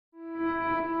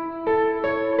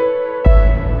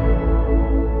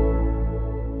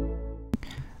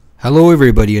Hello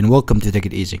everybody and welcome to Take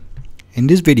It Easy. In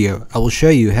this video I will show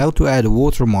you how to add a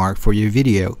watermark for your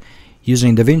video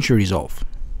using Davinci Resolve.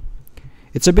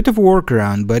 It's a bit of a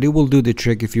workaround, but it will do the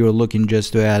trick if you are looking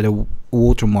just to add a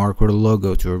watermark or a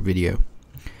logo to your video.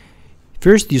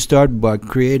 First, you start by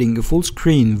creating a full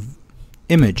screen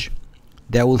image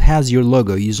that will has your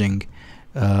logo using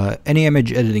any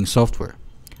image editing software.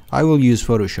 I will use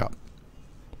Photoshop.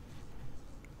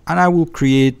 And I will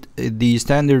create the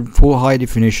standard full high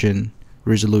definition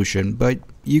resolution, but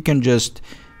you can just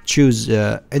choose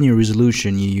any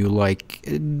resolution you like.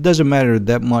 It doesn't matter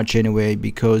that much anyway,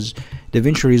 because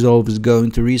Davinci Resolve is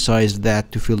going to resize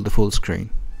that to fill the full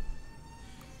screen.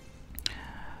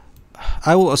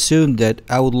 I will assume that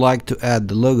I would like to add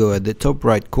the logo at the top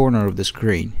right corner of the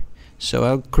screen, so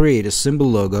I'll create a simple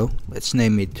logo. Let's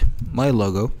name it my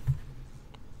logo.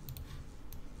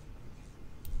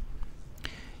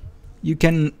 You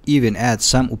can even add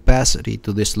some opacity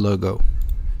to this logo.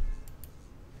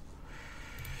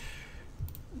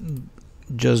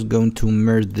 Just going to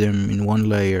merge them in one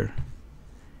layer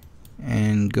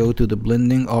and go to the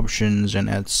blending options and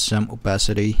add some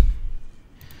opacity.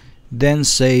 Then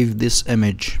save this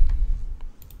image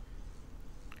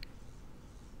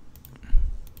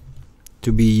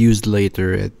to be used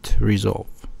later at Resolve.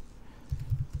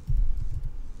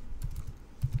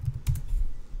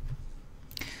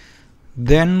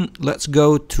 Then let's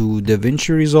go to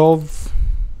Davinci Resolve.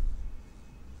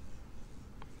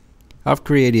 I've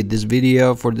created this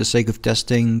video for the sake of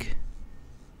testing,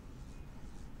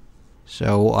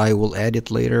 so I will add it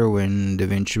later when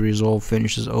Davinci Resolve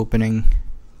finishes opening.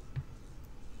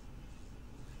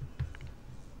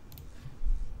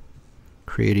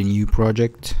 Create a new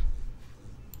project.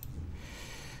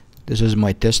 This is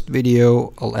my test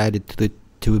video. I'll add it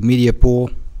to a media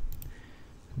pool.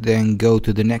 Then go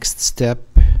to the next step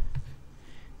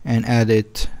and add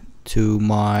it to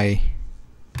my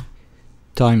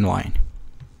timeline.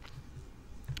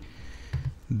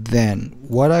 Then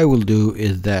what I will do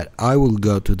is that I will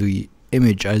go to the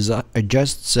image I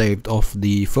just saved off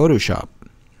the Photoshop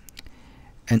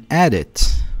and add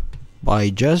it by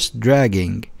just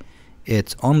dragging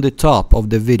it on the top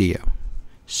of the video,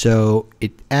 so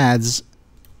it adds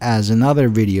as another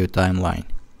video timeline.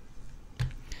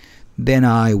 Then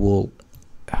I will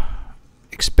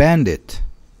expand it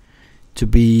to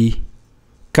be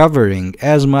covering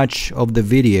as much of the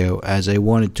video as I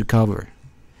wanted to cover.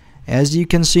 As you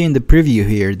can see in the preview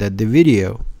here, that the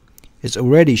video is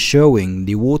already showing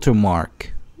the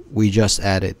watermark we just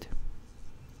added.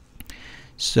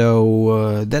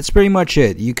 So that's pretty much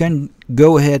it. You can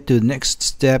go ahead to the next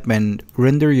step and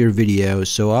render your video.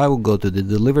 So I will go to the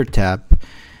Deliver tab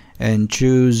and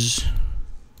choose,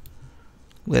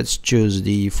 let's choose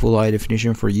the full high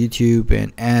definition for YouTube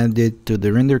and add it to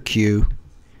the render queue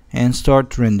and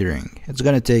start rendering. It's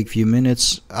gonna take a few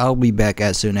minutes. I'll be back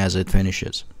as soon as it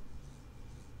finishes.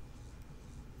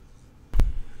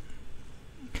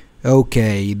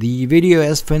 Okay, the video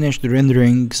has finished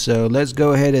rendering, so let's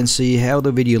go ahead and see how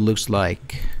the video looks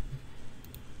like.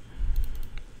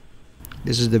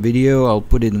 This is the video. I'll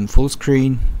put it in full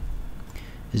screen.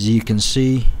 As you can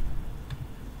see,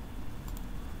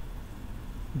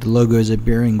 the logo is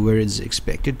appearing where it's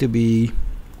expected to be,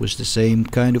 with the same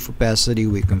kind of opacity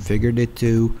we configured it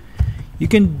to. You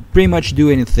can pretty much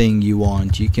do anything you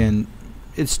want.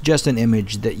 It's just an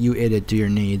image that you edit to your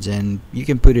needs, and you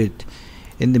can put it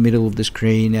in the middle of the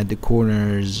screen, at the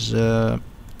corners.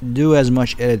 Do as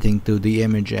much editing to the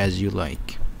image as you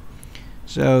like.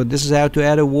 So this is how to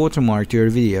add a watermark to your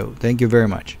video. Thank you very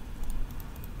much.